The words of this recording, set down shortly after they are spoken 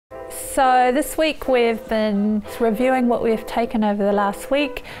So this week we've been reviewing what we've taken over the last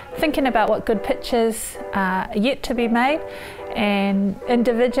week, thinking about what good pictures are yet to be made, and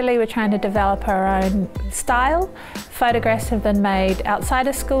individually we're trying to develop our own style. Photographs have been made outside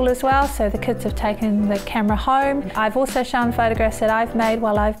of school as well, so the kids have taken the camera home. I've also shown photographs that I've made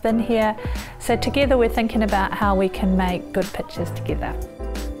while I've been here, so together we're thinking about how we can make good pictures together.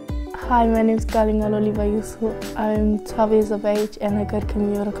 Hi, my name is Galingal Oliver Yusuf. I'm 12 years of age and I go to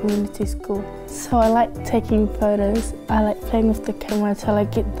Kamiora Community School. So I like taking photos. I like playing with the camera until I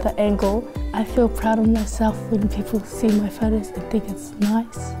get the angle. I feel proud of myself when people see my photos and think it's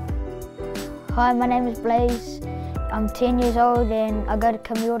nice. Hi, my name is Blaze. I'm 10 years old and I go to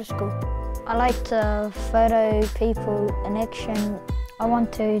Kamiora School. I like to photo people in action. I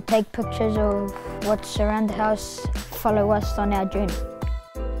want to take pictures of what's around the house, follow us on our journey.